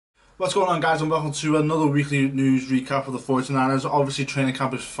What's going on, guys, and welcome to another weekly news recap of the 49ers. Obviously, training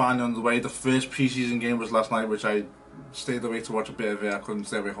camp is finally on the way. The first preseason game was last night, which I stayed awake to watch a bit of it. I couldn't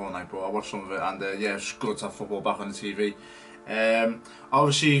stay awake all night, but I watched some of it, and yeah, it's good to have football back on the TV.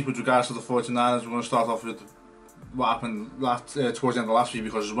 Obviously, with regards to the 49ers, we're going to start off with what happened towards the end of last week,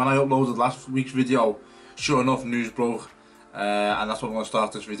 because when I uploaded last week's video, sure enough, news broke, and that's what I'm going to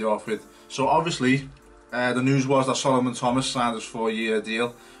start this video off with. So obviously, the news was that Solomon Thomas signed his 4-year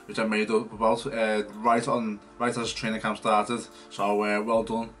deal, which I made up about right as training camp started. So well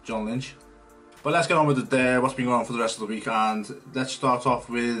done, John Lynch. But let's get on with what's been going on for the rest of the week, and let's start off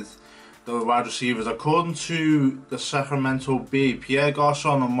with the wide receivers. According to the Sacramento Bee, Pierre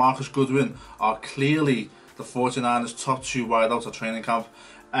Garçon and Marcus Goodwin are clearly the 49ers' top 2 wideouts at training camp.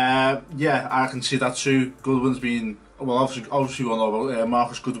 Yeah, I can see that too. Goodwin's been, well, obviously we all know about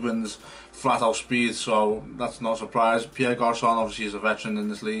Marcus Goodwin's flat out speed, so that's not a surprise. Pierre Garçon obviously is a veteran in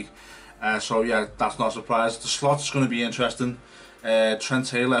this league, so yeah, that's not a surprise. The slot's going to be interesting. Trent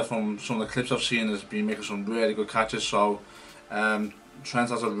Taylor, from some of the clips I've seen, has been making some really good catches, so Trent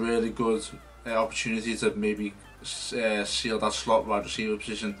has a really good opportunity to maybe seal that slot wide receiver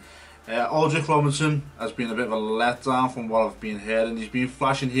position. Aldrick Robinson has been a bit of a letdown from what I've been hearing. He's been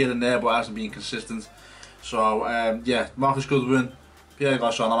flashing here and there, but hasn't been consistent. So yeah, Marcus Goodwin, Pierre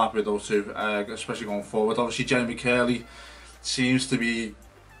Garçon, I'm happy with those two, especially going forward. Obviously, Jeremy Kerley seems to be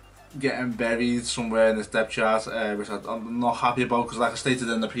getting buried somewhere in this depth chart, which I'm not happy about, because like I stated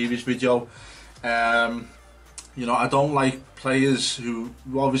in the previous video, you know, I don't like players who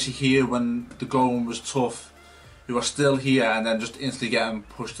were obviously here when the going was tough, who are still here and then just instantly getting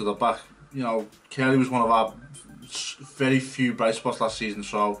pushed to the back. You know, Kerley was one of our very few bright spots last season,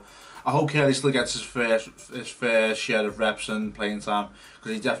 so I hope Kerley still gets his fair share of reps and playing time,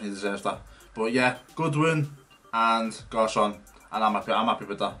 because he definitely deserves that. But yeah, Goodwin and Garçon, and I'm happy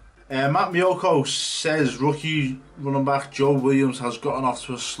with that. Matt Miyoko says rookie running back Joe Williams has gotten off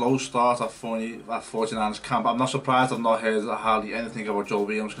to a slow start at 49ers camp. I'm not surprised. I've not heard hardly anything about Joe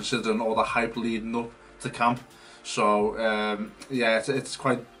Williams, considering all the hype leading up to camp. So yeah, it's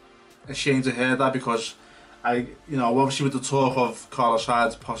quite a shame to hear that, because you know, obviously with the talk of Carlos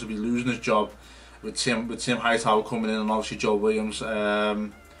Hyde possibly losing his job, with Tim Hightower coming in, and obviously Joe Williams,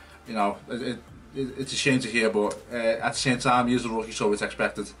 you know, it's a shame to hear, but at the same time, he is a rookie, so it's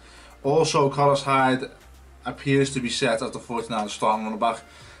expected. Also, Carlos Hyde appears to be set as the 49ers starting running back.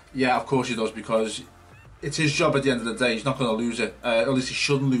 Yeah, of course he does, because it's his job at the end of the day. He's not going to lose it, at least he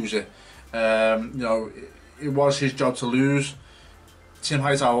shouldn't lose it. You know, it was his job to lose. Tim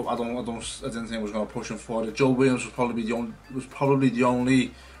Hightower, I didn't think was going to push him forward. Joe Williams was probably the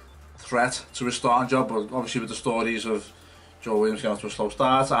only threat to his starting job, but obviously with the stories of Joe Williams getting off to a slow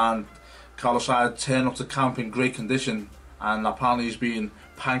start and Carlos Hyde turned up to camp in great condition, and apparently he's been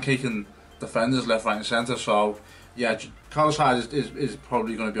pancaking defenders left, right and centre. So yeah, Carlos Hyde is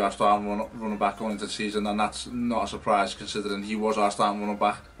probably going to be our starting running back going into the season, and that's not a surprise considering he was our starting running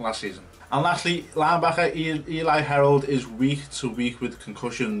back last season. And lastly, linebacker Eli Harold is week to week with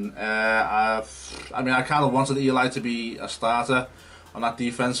concussion. I mean, I kind of wanted Eli to be a starter on that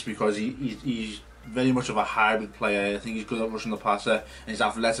defense, because he's very much of a hybrid player. I think he's good at rushing the passer, and he's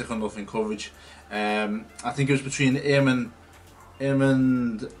athletic enough in coverage. I think it was between him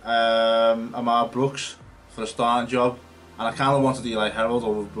and Amar Brooks for the starting job, and I kind of wanted Eli Harold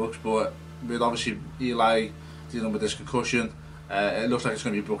over Brooks, but with obviously Eli dealing with this concussion, it looks like it's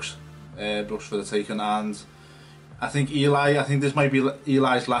going to be Brooks for the taking. And I think this might be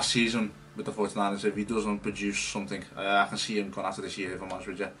Eli's last season with the 49ers if he doesn't produce something. I can see him going after this year, if I'm honest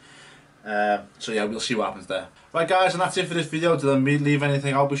with you. So yeah, we'll see what happens there. Right guys, and that's it for this video. Did I leave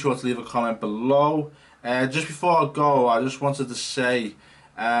anything? I'll be sure to leave a comment below. Just before I go, I just wanted to say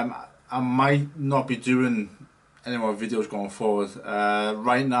I might not be doing any more videos going forward.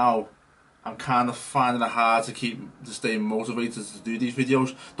 Right now I'm kind of finding it hard to stay motivated to do these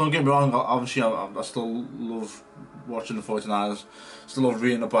videos. Don't get me wrong, obviously I still love watching the 49ers, still love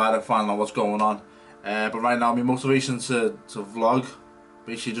reading about it, finding out what's going on. But right now my motivation to vlog,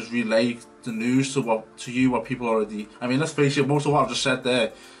 basically just relay the news to what people already, I mean, let's face it, most of what I've just said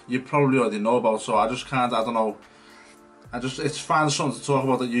there you probably already know about, so I just kind of, I don't know, it's finding something to talk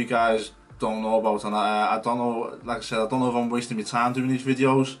about that you guys don't know about, and I don't know, like I said, I don't know if I'm wasting my time doing these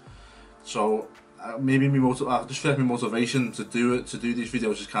videos, so maybe I just feel like my motivation to do these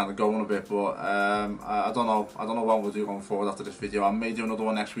videos is kind of going a bit, but I don't know what I'm going to do going forward after this video. I may do another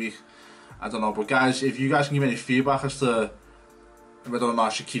one next week, I don't know, but guys, if you guys can give me any feedback as to whether or not I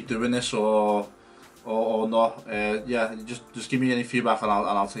should keep doing this or not, yeah, just give me any feedback and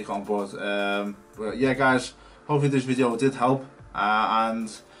I'll take it on board. But yeah guys, hopefully this video did help,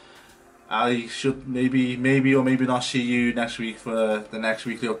 and I should maybe or maybe not see you next week for the next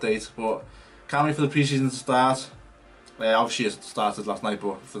weekly update, but can't wait for the preseason to start. Obviously it started last night,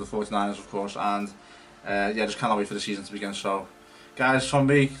 but for the 49ers of course, and yeah, just cannot wait for the season to begin. So guys, from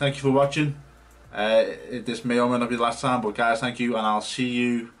me, thank you for watching. This may or may not be the last time, but guys, thank you, and I'll see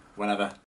you whenever.